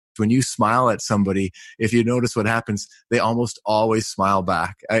when you smile at somebody, if you notice what happens, they almost always smile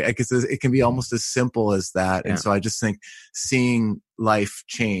back. I guess it can be almost as simple as that. Yeah. And so I just think seeing life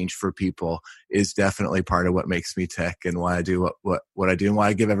change for people is definitely part of what makes me tick and why I do what I do and why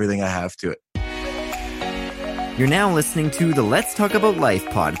I give everything I have to it. You're now listening to the Let's Talk About Life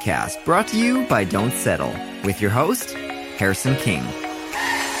podcast, brought to you by Don't Settle, with your host, Harrison King.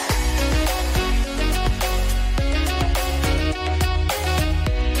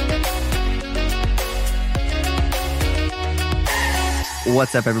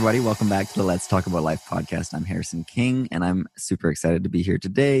 What's up, everybody? Welcome back to the Let's Talk About Life podcast. I'm Harrison King, and I'm super excited to be here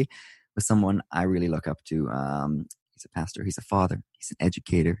today with someone I really look up to. He's a pastor, he's a father, he's an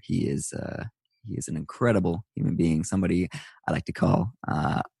educator, he is an incredible human being, somebody I like to call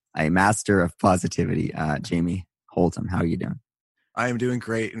a master of positivity. Jamie Holtom, how are you doing? I am doing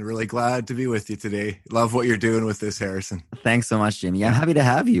great and really glad to be with you today. Love what you're doing with this, Harrison. Thanks so much, Jamie. I'm happy to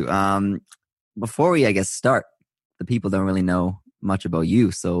have you. Before we, start, the people don't really know much about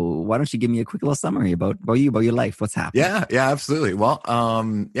you. So why don't you give me a quick little summary about you, about your life? What's happening? Yeah, absolutely. Well,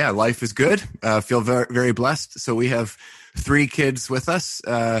 life is good. Feel very, very blessed. So we have 3 kids with us.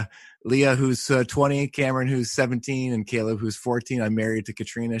 Leah, who's 20, Cameron, who's 17, and Caleb, who's 14. I'm married to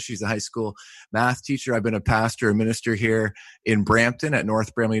Katrina. She's a high school math teacher. I've been a pastor, a minister here in Brampton at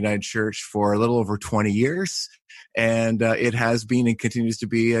North Bramley United Church for a little over 20 years. And it has been and continues to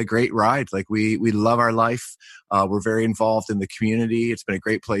be a great ride. Like we love our life. We're very involved in the community. It's been a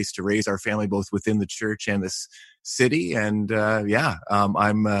great place to raise our family, both within the church and this city. And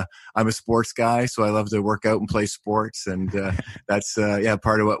I'm a sports guy, so I love to work out and play sports, and that's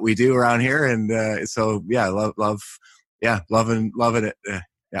part of what we do around here. And loving it.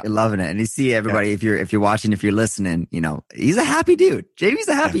 Yeah. You're loving it. And you see, everybody, if you're watching, if you're listening, he's a happy dude. Jamie's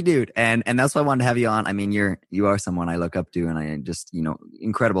a happy dude. And that's why I wanted to have you on. I mean, you are someone I look up to, and I just,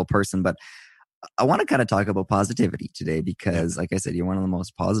 incredible person. But I want to kind of talk about positivity today because, like I said, you're one of the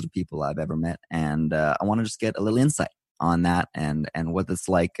most positive people I've ever met. And I want to just get a little insight on that and what it's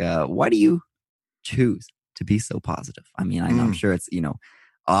like. Why do you choose to be so positive? I mean, I know I'm sure it's,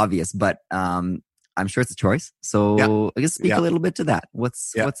 obvious, but I'm sure it's a choice. So I guess speak a little bit to that.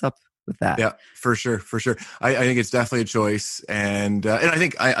 What's up with that? Yeah, for sure. I think it's definitely a choice. And I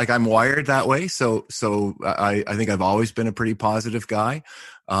think I'm wired that way. So I think I've always been a pretty positive guy.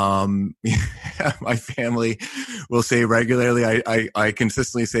 My family will say regularly, I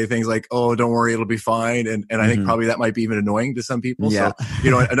consistently say things like, "Oh, don't worry, it'll be fine." And I think probably that might be even annoying to some people. Yeah.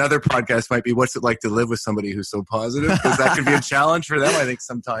 So, another podcast might be, what's it like to live with somebody who's so positive? Because that can be a challenge for them, I think,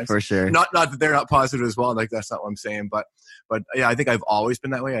 sometimes. For sure. Not that they're not positive as well. Like, that's not what I'm saying. But yeah, I think I've always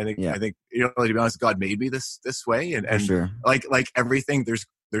been that way. I think, to be honest, God made me this way. And sure. like everything, there's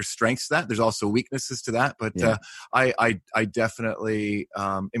strengths to that. There's also weaknesses to that. But I definitely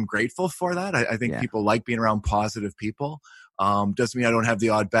am grateful for that. I think people like being around positive people. Doesn't mean I don't have the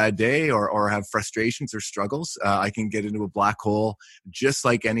odd bad day or have frustrations or struggles. I can get into a black hole just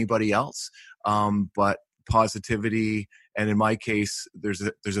like anybody else. But positivity, and in my case, there's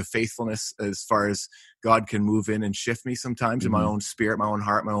a faithfulness as far as God can move in and shift me sometimes in my own spirit, my own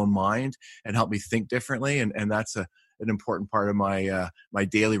heart, my own mind, and help me think differently. And that's an important part of my my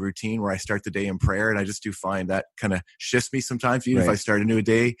daily routine, where I start the day in prayer. And I just do find that kind of shifts me sometimes. Even if I start a new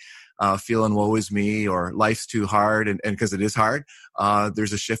day feeling woe is me or life's too hard, and because it is hard,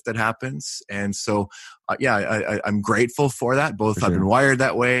 there's a shift that happens. And so I'm grateful for that. Both I've been wired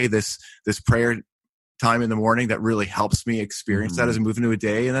that way. This prayer time in the morning that really helps me experience that as I move into a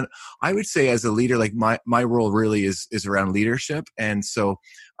day. And then I would say, as a leader, like my role really is around leadership. And so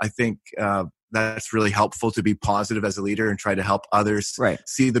I think that's really helpful to be positive as a leader and try to help others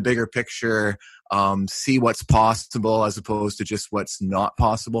see the bigger picture, see what's possible as opposed to just what's not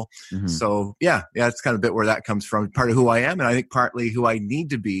possible. So it's kind of a bit where that comes from, part of who I am. And I think partly who I need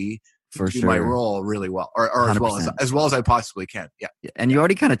to be to do my role really well, or as well as I possibly can. Yeah. And you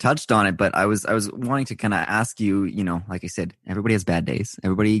already kind of touched on it, but I was wanting to kind of ask you, like I said, everybody has bad days.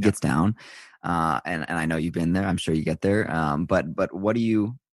 Everybody gets down. And I know you've been there. I'm sure you get there. But what do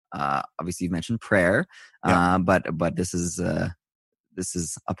you, obviously you've mentioned prayer, but this is a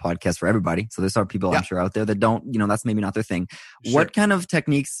podcast for everybody. So there's some people I'm sure out there that don't, that's maybe not their thing. Sure. What kind of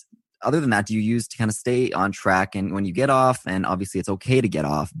techniques, other than that, do you use to kind of stay on track? And when you get off, and obviously it's okay to get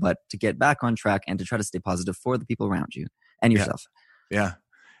off, but to get back on track and to try to stay positive for the people around you and yourself? Yeah.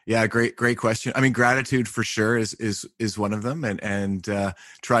 Great question. I mean, gratitude for sure is one of them, and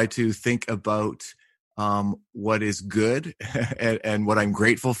try to think about what is good and what I'm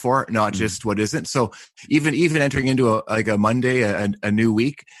grateful for, not just what isn't. So even entering into a Monday, a new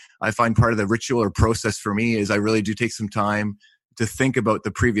week, I find part of the ritual or process for me is I really do take some time to think about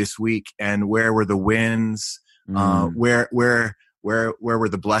the previous week and where were the wins, where were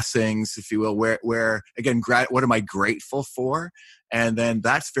the blessings, if you will, where again, what am I grateful for? And then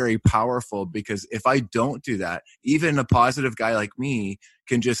that's very powerful, because if I don't do that, even a positive guy like me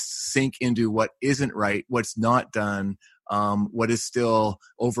can just sink into what isn't right, what's not done, what is still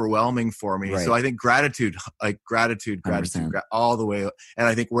overwhelming for me. Right. So I think gratitude all the way. And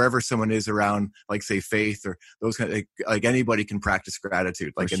I think wherever someone is around, like say faith or those kind of, like anybody can practice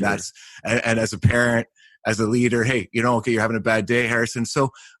gratitude. Like, and that's, and as a parent, as a leader, hey, okay, you're having a bad day, Harrison.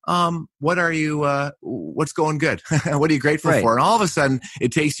 So, what are you, what's going good? What are you grateful for? And all of a sudden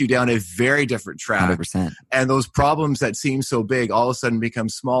it takes you down a very different track. 100%. And those problems that seem so big all of a sudden become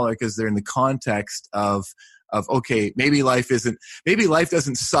smaller, because they're in the context of, okay, maybe life doesn't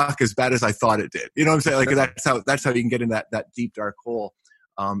suck as bad as I thought it did. You know what I'm saying? Like that's how you can get in that deep, dark hole.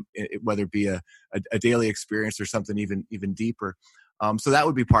 Whether it be a daily experience or something even deeper. So that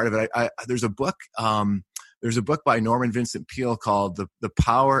would be part of it. There's a book by Norman Vincent Peale called The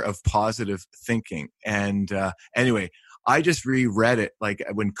Power of Positive Thinking. And anyway, I just reread it like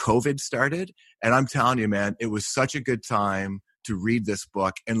when COVID started, and I'm telling you, man, it was such a good time to read this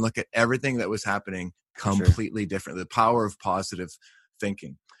book and look at everything that was happening completely different. The power of positive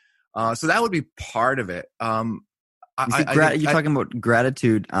thinking. So that would be part of it. You're talking about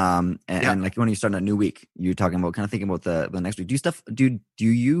gratitude, and like when you start a new week, you're talking about kind of thinking about the next week. Do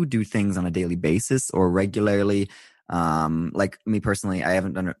you do things on a daily basis or regularly? Like me personally, I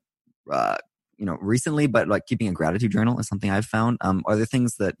haven't done it, recently, but like keeping a gratitude journal is something I've found. Are there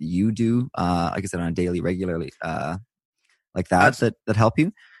things that you do, like I said, on a daily, regularly, like that help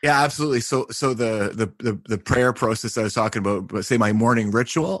you? Yeah, absolutely. So the prayer process I was talking about, say my morning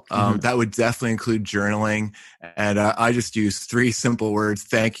ritual, that would definitely include journaling. And I just use 3 simple words: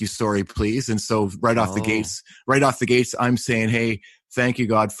 thank you, sorry, please. And so right off the gates, I'm saying, hey, thank you,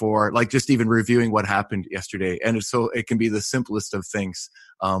 God, for like just even reviewing what happened yesterday. And it can be the simplest of things,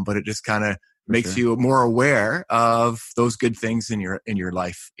 but it just kind of makes you more aware of those good things in your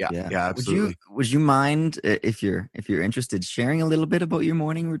life. Yeah, absolutely. Would you mind, if you're interested, sharing a little bit about your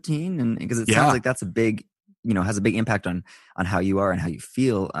morning routine? And because it sounds like that's a big, has a big impact on how you are and how you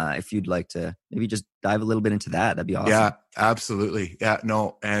feel. If you'd like to maybe just dive a little bit into that'd be awesome. Yeah, absolutely. Yeah,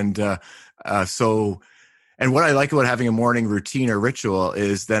 no. And and what I like about having a morning routine or ritual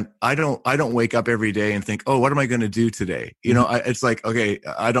is that I don't wake up every day and think, oh, what am I going to do today? It's like, okay,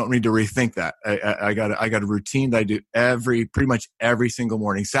 I don't need to rethink that. I got a routine that I do pretty much every single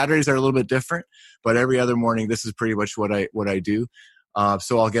morning. Saturdays are a little bit different, but every other morning, this is pretty much what I do.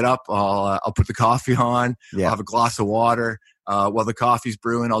 So I'll get up, I'll put the coffee on, I'll have a glass of water. While the coffee's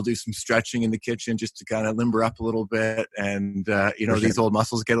brewing, I'll do some stretching in the kitchen just to kind of limber up a little bit. And, these old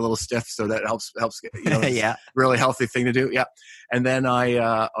muscles get a little stiff. So that helps, really healthy thing to do. Yeah. And then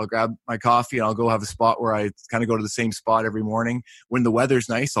I'll grab my coffee and I'll go have a spot where I kind of go to the same spot every morning. When the weather's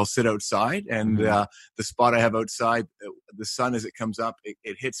nice, I'll sit outside, and the spot I have outside, the sun, as it comes up,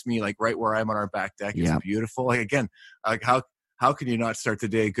 it hits me like right where I'm on our back deck. It's beautiful. Like, again, like how can you not start the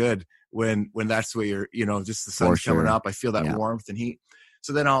day good when that's where you're, just the sun's coming up. I feel that warmth and heat.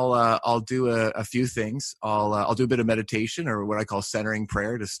 So then I'll do a few things. I'll do a bit of meditation, or what I call centering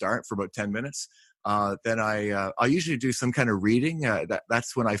prayer, to start for about 10 minutes. Then I'll usually do some kind of reading.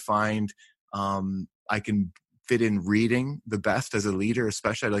 That's when I find I can fit in reading the best as a leader.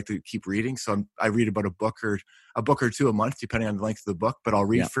 Especially, I like to keep reading. So I read about a book or two a month, depending on the length of the book, but I'll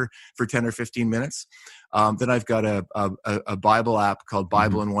read for 10 or 15 minutes. Then I've got a Bible app called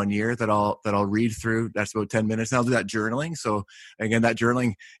Bible in 1 year that I'll read through. That's about 10 minutes. And I'll do that journaling. So again, that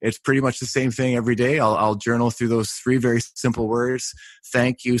journaling, it's pretty much the same thing every day. I'll journal through those 3 very simple words: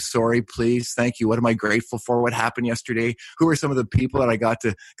 thank you, sorry, please, thank you. What am I grateful for? What happened yesterday? Who are some of the people that I got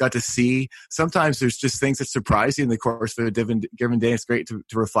to see? Sometimes there's just things that surprise you in the course of a given day. It's great to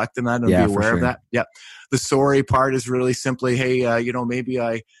reflect on that and be aware of that. Yeah. The sorry part is really simply, hey, maybe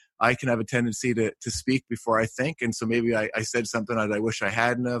I can have a tendency to speak before I think. And so maybe I said something that I wish I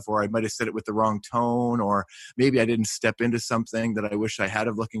hadn't have, or I might have said it with the wrong tone, or maybe I didn't step into something that I wish I had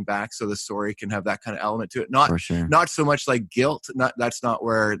have looking back. So the sorry can have that kind of element to it. Not so much like guilt. That's not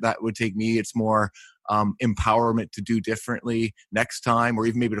where that would take me. It's more empowerment to do differently next time, or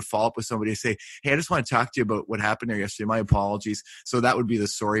even maybe to follow up with somebody and say, hey, I just want to talk to you about what happened there yesterday. My apologies. So that would be the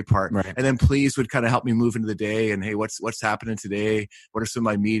sorry part. Right. And then please would kind of help me move into the day, and hey, what's happening today? What are some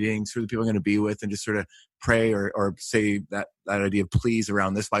of my meetings? Who are the people I'm going to be with? And just sort of pray or say that idea of please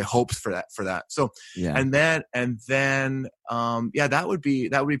around this, my hopes for that. So, and then that would be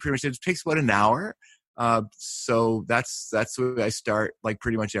pretty much it. It takes about an hour. So that's the way I start, like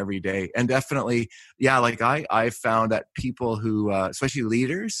pretty much every day. And definitely, yeah, like I found that people who, especially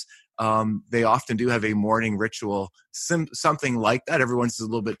leaders, they often do have a morning ritual, something like that. Everyone's a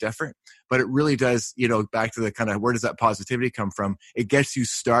little bit different, but it really does, back to the kind of, where does that positivity come from? It gets you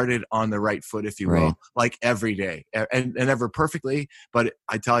started on the right foot, if you will, like every day, and never perfectly. But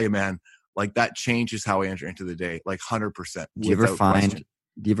I tell you, man, like that changes how I enter into the day, like 100%. Do you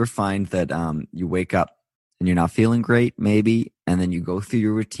ever find that you wake up and you're not feeling great, maybe, and then you go through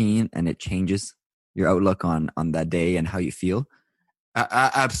your routine and it changes your outlook on that day and how you feel?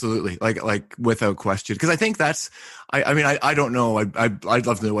 Absolutely, like without question. Because I think that's, I mean, I don't know. I'd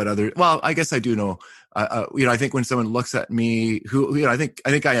love to know what other. Well, I guess I do know. I think when someone looks at me, who I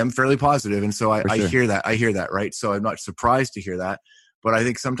think I am fairly positive, and so I hear that, right? So I'm not surprised to hear that. But I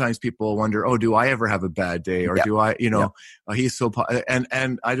think sometimes people wonder, oh, do I ever have a bad day, or do I, he's so, and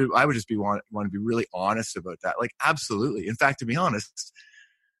I would just want to be really honest about that. Like, absolutely. In fact, to be honest,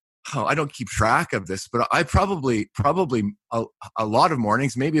 I don't keep track of this, but I probably a lot of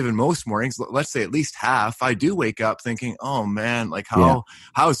mornings, maybe even most mornings, let's say at least half, I do wake up thinking, oh man, like how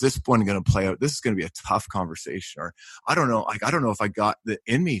is this one going to play out? This is going to be a tough conversation, or I don't know. Like, I don't know if I got the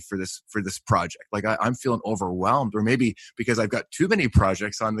in me for this project. Like I'm feeling overwhelmed, or maybe because I've got too many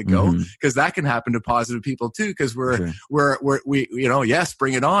projects on the go, because that can happen to positive people too. Cause we yes,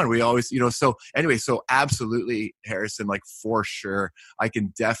 bring it on. We always, so anyway, so absolutely, Harrison, like for sure, I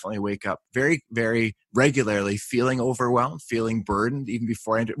can definitely wake up very, very regularly feeling overwhelmed, feeling burdened even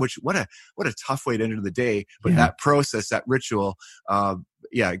before I enter, which what a tough way to enter the day. But that process, that ritual,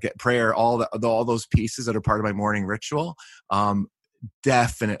 get prayer, all those pieces that are part of my morning ritual,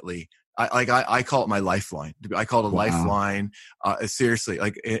 definitely. I call it my lifeline. I call it a lifeline. Seriously,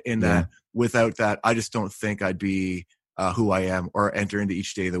 like in that, without that, I just don't think I'd be who I am or enter into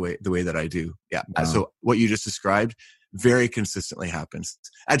each day the way that I do. Yeah. Wow. So what you just described very consistently happens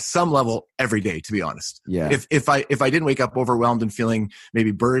at some level every day, to be honest. Yeah. If I didn't wake up overwhelmed and feeling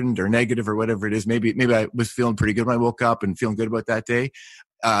maybe burdened or negative or whatever it is, maybe I was feeling pretty good when I woke up and feeling good about that day.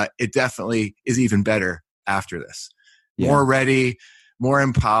 It definitely is even better after this. More ready, more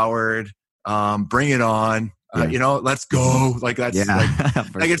empowered. Bring it on. Let's go. Like that's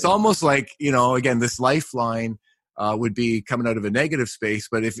like it's almost like, again, this lifeline would be coming out of a negative space.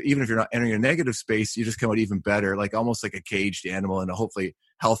 But even if you're not entering a negative space, you just come out even better, like almost like a caged animal in a hopefully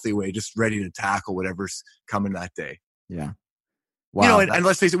healthy way, just ready to tackle whatever's coming that day. Yeah. Wow. And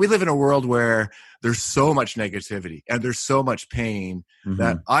let's face it, we live in a world where there's so much negativity and there's so much pain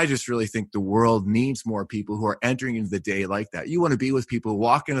that I just really think the world needs more people who are entering into the day like that. You want to be with people who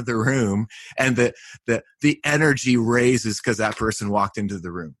walk into the room and the energy raises because that person walked into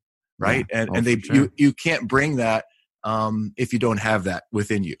the room. Right. Yeah. You can't bring that if you don't have that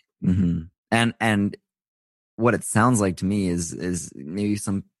within you. And what it sounds like to me is maybe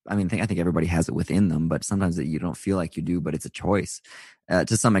I think everybody has it within them, but sometimes you don't feel like you do, but it's a choice.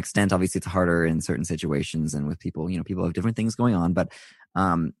 To some extent, obviously it's harder in certain situations and with people, people have different things going on, but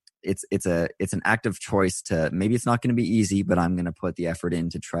it's an active choice to, maybe it's not going to be easy, but I'm going to put the effort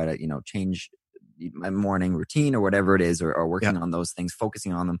in to try to, change my morning routine or whatever it is, or working on those things,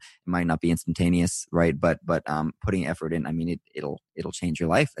 focusing on them. It might not be instantaneous, right? But putting effort in, I mean, it'll change your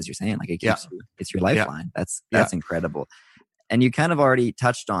life, as you're saying. Like it keeps you, it's your lifeline. That's incredible. And you kind of already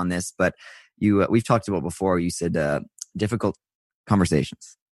touched on this, but we've talked about before. You said difficult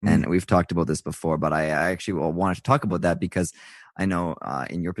conversations, and we've talked about this before. But I actually wanted to talk about that because I know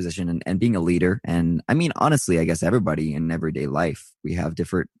in your position and being a leader, and I mean honestly, I guess everybody in everyday life, we have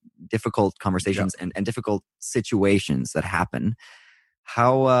difficult conversations and difficult situations that happen.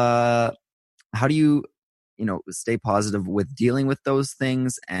 How do you stay positive with dealing with those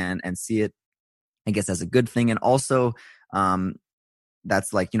things and see it, I guess, as a good thing? And also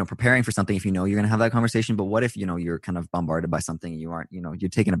that's like, preparing for something if you're going to have that conversation. But what if, you're kind of bombarded by something and you aren't, you're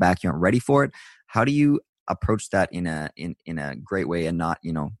taken aback, you aren't ready for it? How do you approach that in a great way and not,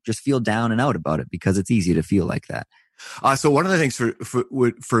 just feel down and out about it? Because it's easy to feel like that. So one of the things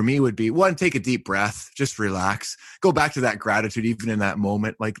for me would be, one, take a deep breath, just relax, go back to that gratitude, even in that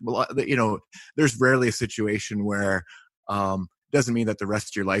moment. Like, there's rarely a situation where, doesn't mean that the rest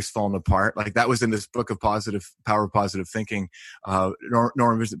of your life's fallen apart. Like that was in this book of Power of Positive Thinking.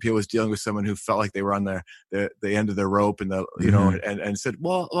 Norman Vincent Peale was dealing with someone who felt like they were on the end of their rope, and and said,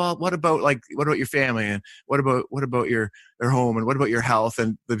 well, what about your family, and what about their home, and what about your health?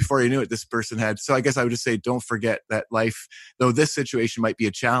 And before you knew it, this person had. So I guess I would just say, don't forget that life, though this situation might be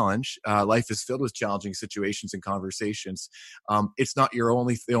a challenge, life is filled with challenging situations and conversations. It's not the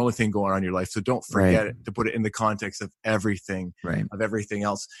only thing going on in your life. So don't forget it, to put it in the context of everything, of everything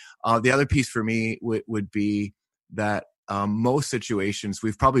else. The other piece for me would be that most situations,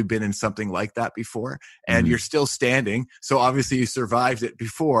 we've probably been in something like that before, and you're still standing. So obviously you survived it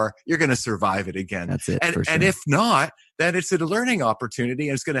before, you're going to survive it again. That's it. And if not, then it's a learning opportunity,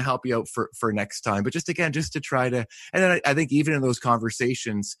 and it's going to help you out for next time. But just to try to, and then I think even in those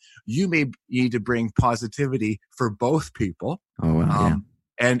conversations, you may need to bring positivity for both people. Oh, wow.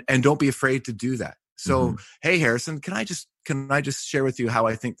 And don't be afraid to do that. So, hey, Harrison, can I just share with you how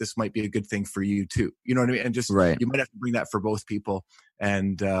I think this might be a good thing for you too? You know what I mean? And just, you might have to bring that for both people.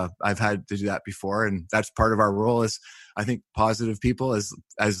 And I've had to do that before. And that's part of our role as, I think, positive people, as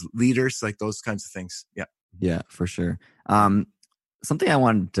leaders, like those kinds of things. Yeah. Yeah, for sure. Something I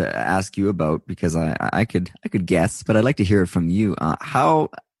wanted to ask you about, because I could guess, but I'd like to hear it from you. How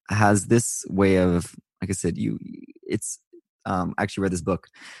has this way of, like I said, I actually read this book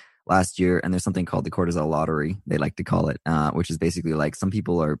last year, and there's something called the cortisol lottery, they like to call it, which is basically like some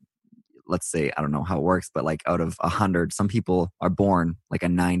people are, let's say, I don't know how it works, but like out of 100, some people are born like a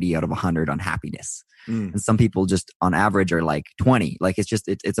 90 out of 100 on happiness. And some people just on average are like 20. Like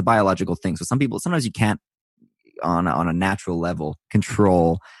it's a biological thing. So sometimes you can't on a natural level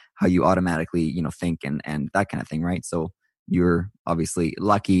control how you automatically, think and that kind of thing. Right. So you're obviously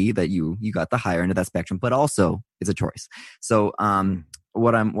lucky that you got the higher end of that spectrum, but also it's a choice. So,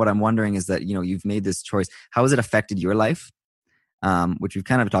 what I'm wondering is that, you've made this choice. How has it affected your life? Which we've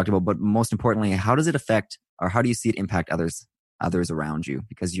kind of talked about, but most importantly, how does it affect, or how do you see it impact others around you?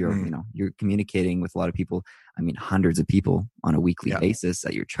 Because you're, you're communicating with a lot of people. I mean, hundreds of people on a weekly basis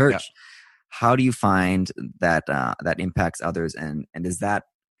at your church. Yeah. How do you find that that impacts others, and does that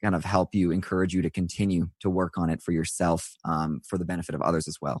kind of help you, encourage you to continue to work on it for yourself, for the benefit of others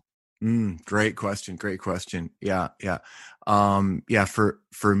as well? Great question. Yeah.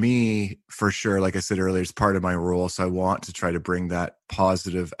 For me, for sure, like I said earlier, it's part of my role. So I want to try to bring that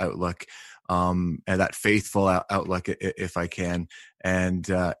positive outlook, and that faithful outlook if I can. And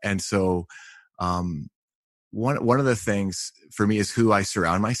so, one of the things for me is who I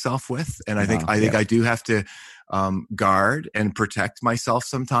surround myself with. And I think I do have to guard and protect myself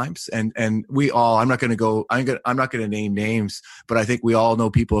sometimes. And we all, I'm not going to name names, but I think we all know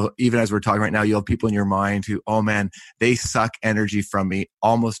people, even as we're talking right now, you have people in your mind who, oh man, they suck energy from me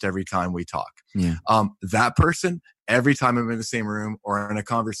almost every time we talk. Yeah. That person, every time I'm in the same room or in a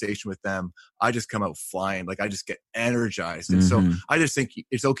conversation with them, I just come out flying. Like I just get energized. And so I just think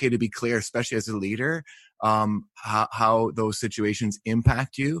it's okay to be clear, especially as a leader, how those situations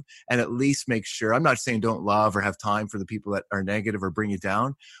impact you, and at least make sure, I'm not saying don't love or have time for the people that are negative or bring you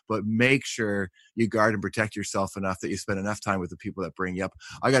down, but make sure you guard and protect yourself enough that you spend enough time with the people that bring you up.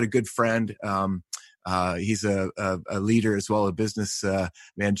 I got a good friend, he's a leader as well, a business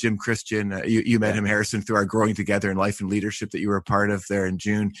man, Jim Christian. You met him, Harrison, through our Growing Together in Life and Leadership that you were a part of there in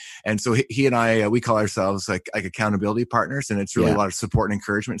June. And so he and I, we call ourselves like accountability partners, and it's really a lot of support and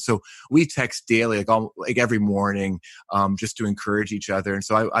encouragement. So we text daily, like every morning, just to encourage each other. And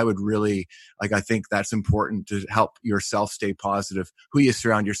so I would really, I think that's important to help yourself stay positive, who you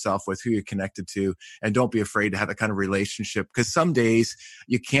surround yourself with, who you're connected to, and don't be afraid to have that kind of relationship, because some days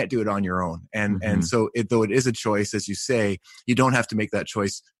you can't do it on your own. And so though it is a choice, as you say, you don't have to make that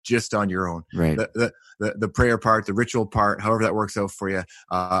choice just on your own. Right. The prayer part, the ritual part, however that works out for you,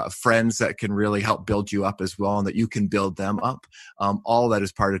 friends that can really help build you up as well, and that you can build them up. All that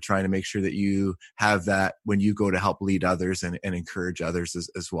is part of trying to make sure that you have that when you go to help lead others and encourage others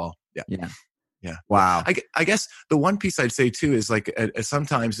as well. Yeah. Wow. I guess the one piece I'd say too is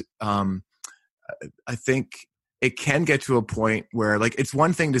sometimes I think it can get to a point where it's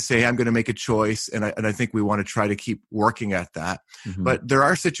one thing to say, I'm going to make a choice. And I think we want to try to keep working at that. But there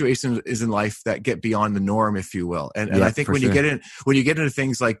are situations in life that get beyond the norm, if you will. And I think when you get into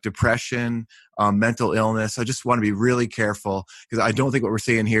things like depression, mental illness, I just want to be really careful, because I don't think what we're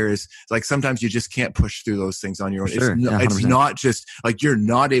saying here is sometimes you just can't push through those things on your own. Sure. It's not just you're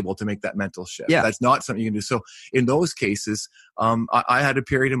not able to make that mental shift. Yeah. That's not something you can do. So in those cases, I had a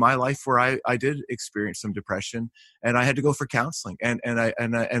period in my life where I did experience some depression, and I had to go for counseling, and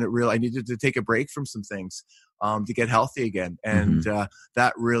I needed to take a break from some things to get healthy again, and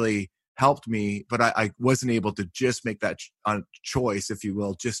that really helped me. But I wasn't able to just make that choice, if you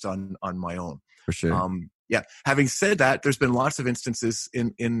will, just on my own. For sure. Having said that, there's been lots of instances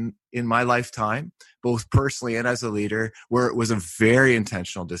in in my lifetime, both personally and as a leader, where it was a very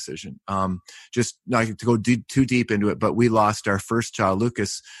intentional decision. Just not to go too deep into it, but we lost our first child,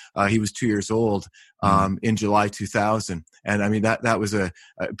 Lucas. He was 2 years old in July 2000. And I mean, that was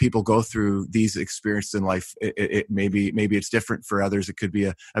people go through these experiences in life. Maybe it's different for others. It could be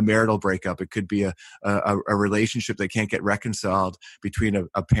a marital breakup. It could be a relationship that can't get reconciled between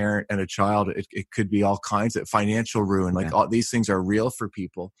a parent and a child. It could be all kinds of financial ruin. Like all these things are real for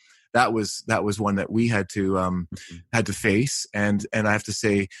people. That was one that we had to face, and I have to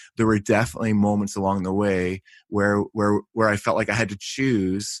say there were definitely moments along the way where I felt like I had to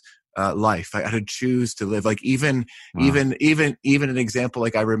choose life. I had to choose to live. Like even an example.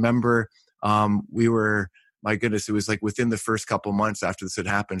 Like I remember we were. My goodness, it was like within the first couple months after this had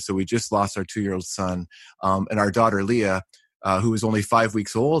happened. So we just lost our 2-year-old son, and our daughter Leah, who was only 5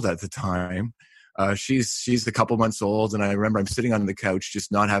 weeks old at the time. She's a couple months old, and I remember I'm sitting on the couch,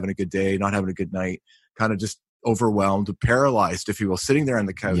 just not having a good day, not having a good night, kind of just overwhelmed, paralyzed, if you will, sitting there on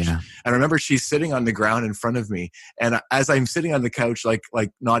the couch. Yeah. And I remember she's sitting on the ground in front of me, and as I'm sitting on the couch, like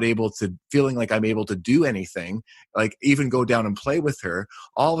not able to, feeling like I'm able to do anything, like even go down and play with her,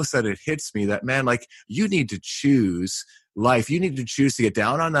 all of a sudden it hits me that, man, like you need to choose life. You need to choose to get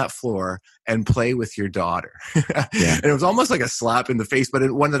down on that floor and play with your daughter. And it was almost like a slap in the face,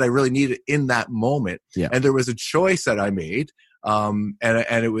 but one that I really needed in that moment. Yeah. And there was a choice that I made. And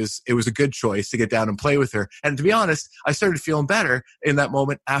it was a good choice to get down and play with her. And to be honest, I started feeling better in that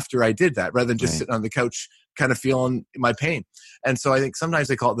moment after I did that, rather than just sitting on the couch, kind of feeling my pain. And so I think sometimes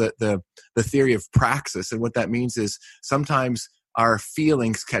they call it the theory of praxis. And what that means is sometimes our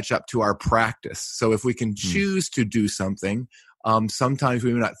feelings catch up to our practice. So if we can choose to do something, sometimes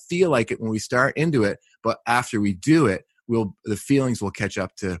we may not feel like it when we start into it, but after we do it, the feelings will catch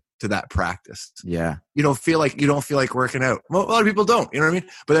up to that practice. Yeah. You don't feel like working out. Well, a lot of people don't, you know what I mean?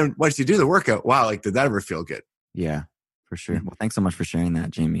 But then once you do the workout, wow, like did that ever feel good? Yeah, for sure. Well, thanks so much for sharing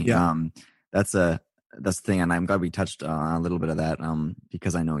that, Jamie. Yeah. That's the thing. And I'm glad we touched on a little bit of that,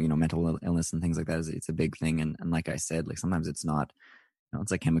 because I know, mental illness and things like that it's a big thing. And like I said, like sometimes it's not,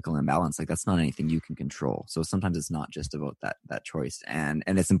 it's like chemical imbalance. Like that's not anything you can control. So sometimes it's not just about that choice. And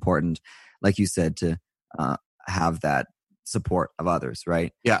it's important, like you said, to have that support of others,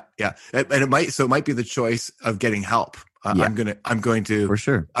 right? Yeah. And it might be the choice of getting help. I'm going to for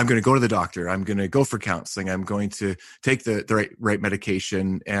sure. I'm going to go to the doctor. I'm going to go for counseling. I'm going to take the right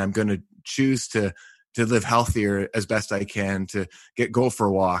medication, and I'm going to choose to live healthier as best I can, to go for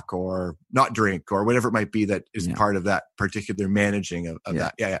a walk or not drink or whatever it might be that is part of that particular managing of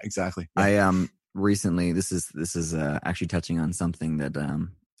that. Yeah, exactly. Yeah. I recently, this is actually touching on something that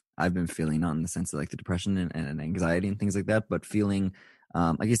I've been feeling, not in the sense of like the depression and anxiety and things like that, but feeling,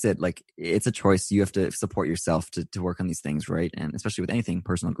 like you said, like it's a choice. You have to support yourself to work on these things, right? And especially with anything,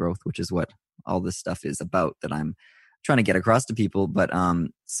 personal growth, which is what all this stuff is about, that I'm trying to get across to people. But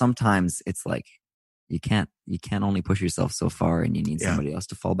sometimes it's like, you can't only push yourself so far, and you need somebody else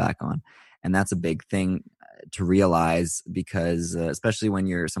to fall back on. And that's a big thing to realize, because especially when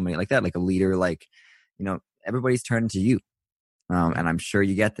you're somebody like that, like a leader, like, everybody's turning to you. And I'm sure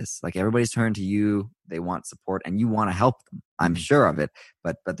you get this, like everybody's turning to you. They want support and you want to help them. I'm sure of it.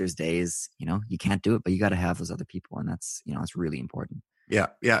 But there's days, you can't do it, but you got to have those other people. And that's, it's really important. Yeah.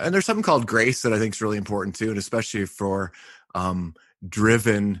 And there's something called grace that I think is really important too. And especially for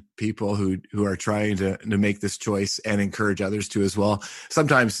driven people who are trying to make this choice and encourage others to as well.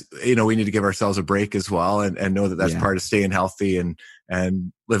 Sometimes, we need to give ourselves a break as well, and know that that's part of staying healthy and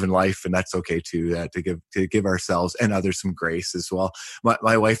living life. And that's okay too, to give ourselves and others some grace as well.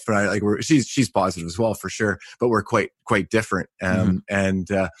 My wife and I, like, she's positive as well, for sure, but we're quite different. And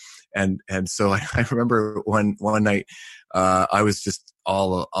so I remember one night, I was just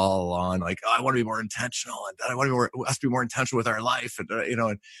all on, like, oh, I want to be more intentional, and I want to be more intentional with our life, and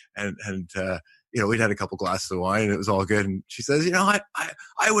we'd had a couple glasses of wine, and it was all good. And she says, I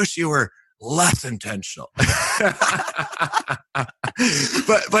wish you were less intentional. but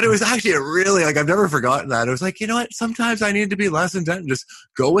it was actually like, I've never forgotten that. It was like, sometimes I need to be less intentional, just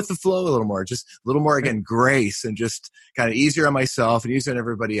go with the flow a little more, just a little more, again, grace, and just kind of easier on myself and easier on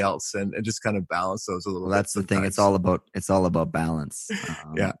everybody else, and just kind of balance those a little bit. That's the thing. It's all about balance.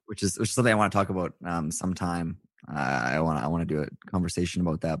 Which is something I want to talk about sometime. I want to do a conversation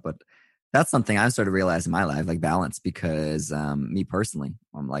about that, but that's something I've started to realize in my life, like balance, because me personally,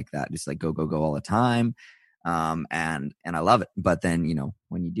 I'm like that, just like go all the time. And I love it. But then,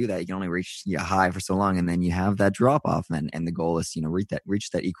 when you do that, you can only reach a high for so long, and then you have that drop off, and the goal is, reach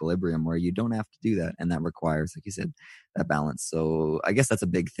that equilibrium where you don't have to do that. And that requires, like you said, that balance. So I guess that's a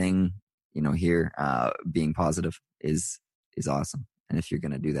big thing, here, being positive is awesome. And if you're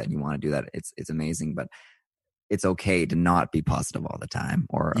going to do that and you want to do that, it's amazing, but it's okay to not be positive all the time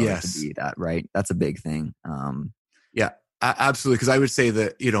or to be that, right? That's a big thing. Yeah, absolutely. Because I would say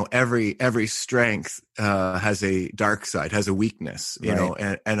that, every strength has a dark side, has a weakness,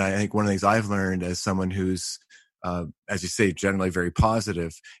 and I think one of the things I've learned as someone who's, as you say, generally very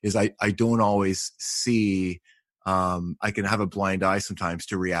positive, is I don't always see, I can have a blind eye sometimes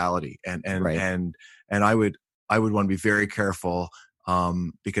to reality, and I would want to be very careful,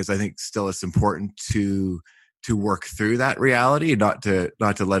 because I think still it's important to work through that reality, not to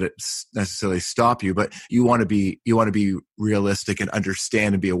let it necessarily stop you, but you want to be realistic and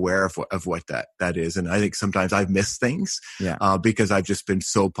understand and be aware of what that is. And I think sometimes I've missed things, because I've just been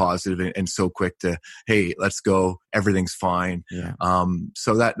so positive and so quick to, hey, let's go, everything's fine. Yeah.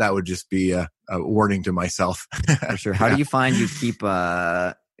 So that would just be a warning to myself. For sure. How do you find you keep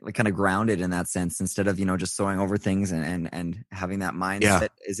kind of grounded in that sense, instead of just throwing over things and having that mindset? Yeah.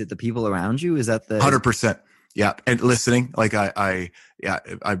 Is it the people around you? Is that the 100%? Yeah. And listening, like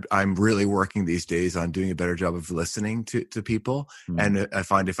I'm really working these days on doing a better job of listening to people. Mm-hmm. And I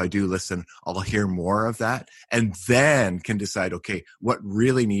find if I do listen, I'll hear more of that and then can decide, okay, what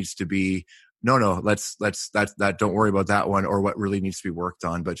really needs to be, let's don't worry about that one, or what really needs to be worked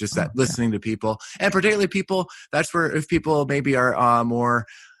on. But just that listening to people, and particularly people, that's where if people maybe are more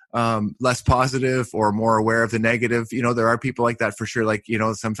less positive or more aware of the negative, there are people like that for sure. Like,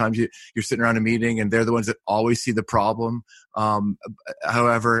 sometimes you're sitting around a meeting and they're the ones that always see the problem.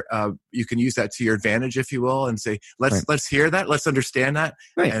 However, you can use that to your advantage, if you will, and say, let's hear that. Let's understand that.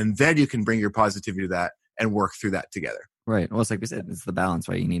 Right. And then you can bring your positivity to that and work through that together. Right. Well, it's like we said, it's the balance,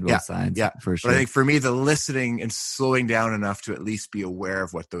 right? You need both sides. Yeah, for sure. But I think for me, the listening and slowing down enough to at least be aware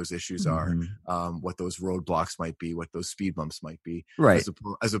of what those issues are, what those roadblocks might be, what those speed bumps might be, right?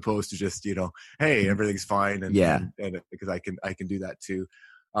 As opposed to just hey, everything's fine, and because I can do that too.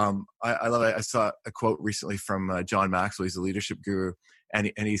 I love it. I saw a quote recently from John Maxwell. He's a leadership guru,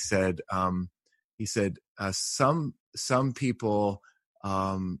 and he said some people.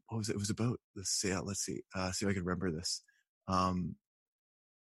 What was it? It was about the sale. Let's see. See if I can remember this.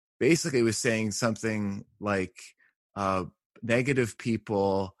 Basically it was saying something like, negative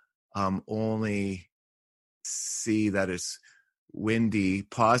people, only see that it's windy.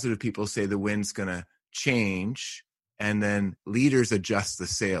 Positive people say the wind's going to change, and then leaders adjust the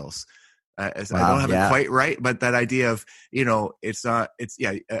sails. I don't have it quite right, but that idea of,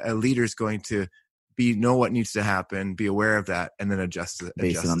 a leader's going to know what needs to happen, be aware of that, and then adjust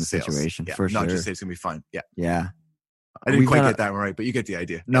based on the situation. For sure. Not just say it's gonna be fine. Yeah. I didn't quite get that one right, but you get the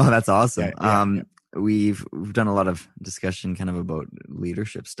idea. No, that's awesome. We've done a lot of discussion kind of about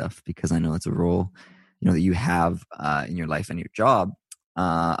leadership stuff, because I know it's a role, that you have in your life and your job.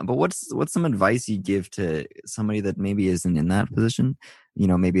 But what's some advice you give to somebody that maybe isn't in that position?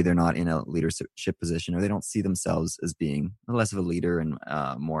 Maybe they're not in a leadership position, or they don't see themselves as being less of a leader and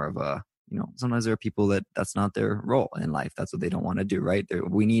more of a, sometimes there are people that's not their role in life. That's what they don't want to do, right?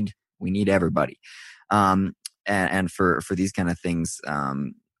 We need everybody. And for these kind of things,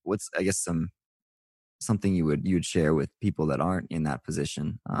 what's, I guess, something you would share with people that aren't in that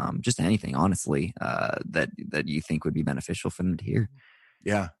position? Just anything, honestly, that you think would be beneficial for them to hear.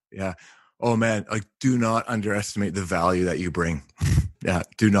 Yeah. Oh man, do not underestimate the value that you bring. Yeah,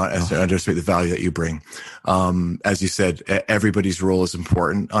 do not underestimate the value that you bring. As you said, everybody's role is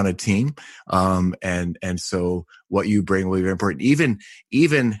important on a team, and so what you bring will be very important.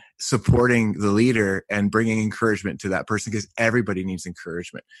 Even supporting the leader and bringing encouragement to that person, because everybody needs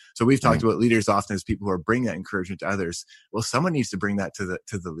encouragement. So we've talked about leaders often as people who are bringing that encouragement to others. Well, someone needs to bring that to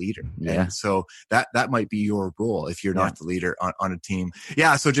the leader. Yeah. And so that might be your role if you're not the leader on a team.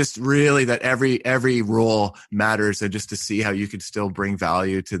 Yeah. So just really that every role matters, and just to see how you could still bring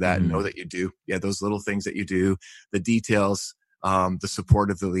value to that and know that you do. Yeah. Those little things that you do, the details, the support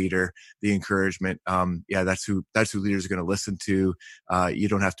of the leader, the encouragement. That's who leaders are going to listen to. You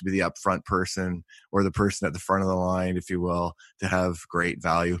don't have to be the upfront person or the person at the front of the line, if you will, to have great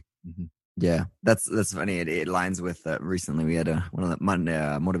value. Mm-hmm. Yeah, that's funny. It lines with recently we had one of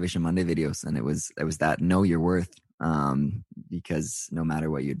the Motivation Monday videos, and it was that know your worth, because no matter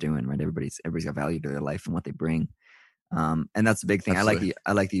what you're doing, right, everybody's got value to their life and what they bring. And that's a big thing. Absolutely.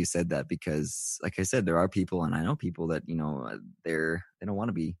 I like that you said that, because like I said, there are people, and I know people that, they don't want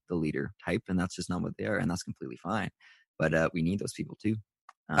to be the leader type, and that's just not what they are. And that's completely fine. But we need those people too.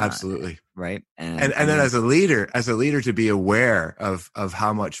 Absolutely. Right. And then as a leader to be aware of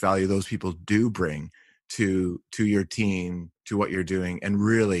how much value those people do bring to your team, to what you're doing, and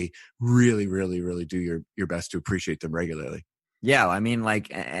really, really, really, really do your best to appreciate them regularly. Yeah. I mean,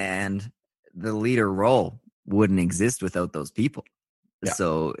 and the leader role wouldn't exist without those people. Yeah.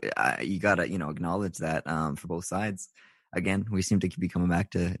 So you gotta, acknowledge that for both sides. Again, we seem to be coming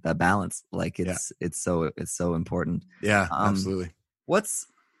back to that balance. Like it's so important. Yeah, absolutely. What's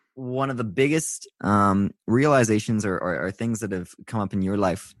one of the biggest realizations or things that have come up in your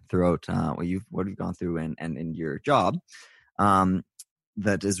life throughout what you've gone through and in your job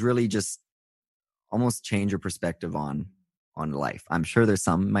that has really just almost changed your perspective on life? I'm sure there's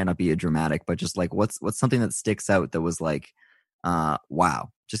some, it might not be a dramatic, but just like what's something that sticks out that was like, wow,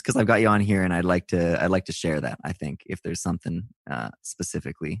 just because I've got you on here and I'd like to share that, I think, if there's something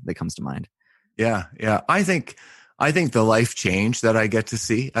specifically that comes to mind. Yeah. I think the life change that I get to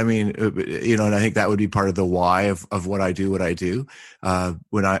see, I mean, and I think that would be part of the why of what I do.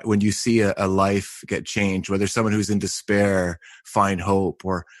 When you see a life get changed, whether someone who's in despair find hope,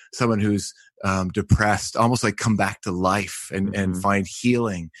 or someone who's depressed, almost like come back to life and find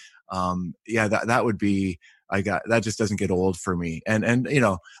healing. That would be, that just doesn't get old for me. And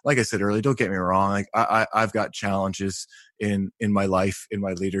like I said earlier, don't get me wrong. Like I've got challenges in my life, in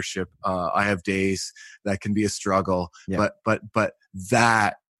my leadership. I have days that can be a struggle, but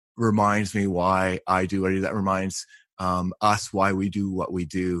that reminds me why I do what I do. That reminds us why we do what we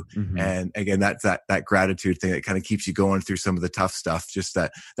do. And again, that's that gratitude thing that kind of keeps you going through some of the tough stuff. Just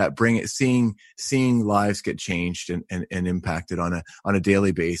that seeing lives get changed and impacted on a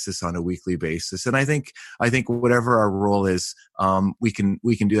daily basis, on a weekly basis. And I think whatever our role is, we can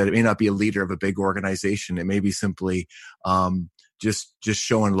do that. It may not be a leader of a big organization. It may be simply just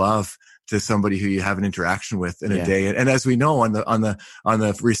showing love to somebody who you have an interaction with in a day. And as we know, on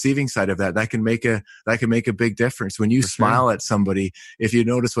the receiving side of that can make a big difference. When you smile at somebody, if you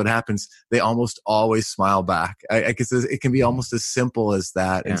notice what happens, they almost always smile back. I guess it can be almost as simple as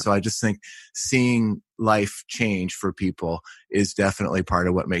that. And so I just think seeing life change for people is definitely part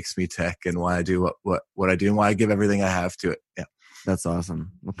of what makes me tick and why I do what I do and why I give everything I have to it. Yeah. That's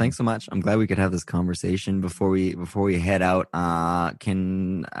awesome. Well, thanks so much. I'm glad we could have this conversation before we head out.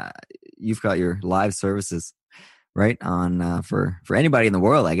 You've got your live services, right? On for anybody in the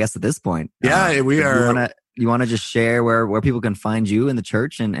world, I guess at this point. Yeah, we are. You want to just share where people can find you in the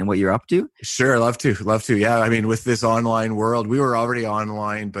church and what you're up to? Sure. Love to. Yeah. I mean, with this online world, we were already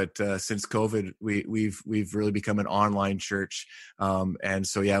online, but since COVID, we've really become an online church. And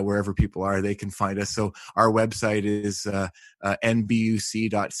so, wherever people are, they can find us. So our website is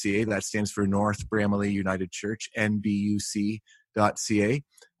nbuc.ca. That stands for North Bramalea United Church, nbuc.ca.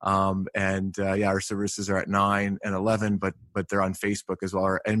 Our services are at 9 and 11, but they're on Facebook as well.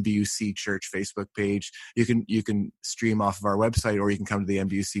 Our NBUC Church Facebook page. You can stream off of our website, or you can come to the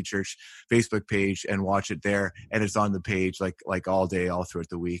NBUC Church Facebook page and watch it there. And it's on the page like all day, all throughout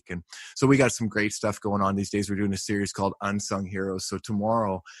the week. And so we got some great stuff going on these days. We're doing a series called Unsung Heroes. So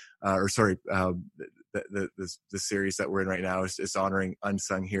tomorrow, the series that we're in right now is honoring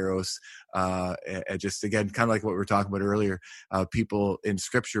unsung heroes. And just again, kind of like what we were talking about earlier, people in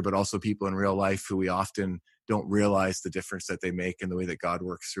Scripture, but also people in real life who we often don't realize the difference that they make in the way that God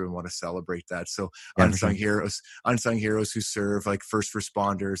works through, and want to celebrate that. So unsung heroes who serve, like first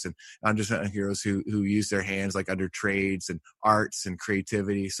responders, and unsung heroes who use their hands like under trades and arts and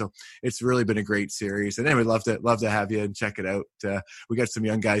creativity. So it's really been a great series. And anyway, love to have you and check it out. We got some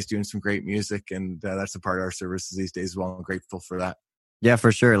young guys doing some great music, and that's a part of our services these days as well. I'm grateful for that. Yeah,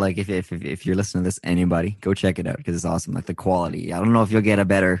 for sure. Like if you're listening to this, anybody, go check it out because it's awesome. Like the quality, I don't know if you'll get a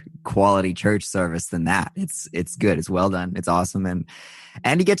better quality church service than that. It's good. It's well done. It's awesome.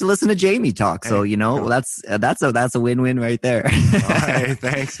 And you get to listen to Jamie talk. So, cool. that's a win-win right there. All right.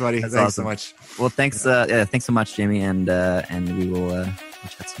 Thanks, buddy. Thanks awesome. So much. Well, thanks. Thanks so much, Jamie. And we will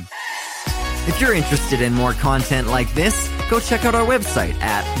chat soon. If you're interested in more content like this, go check out our website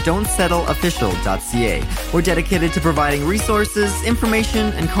at don'tsettleofficial.ca. We're dedicated to providing resources,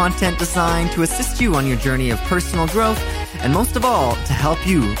 information, and content designed to assist you on your journey of personal growth, and most of all, to help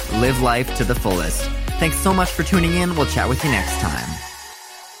you live life to the fullest. Thanks so much for tuning in. We'll chat with you next time.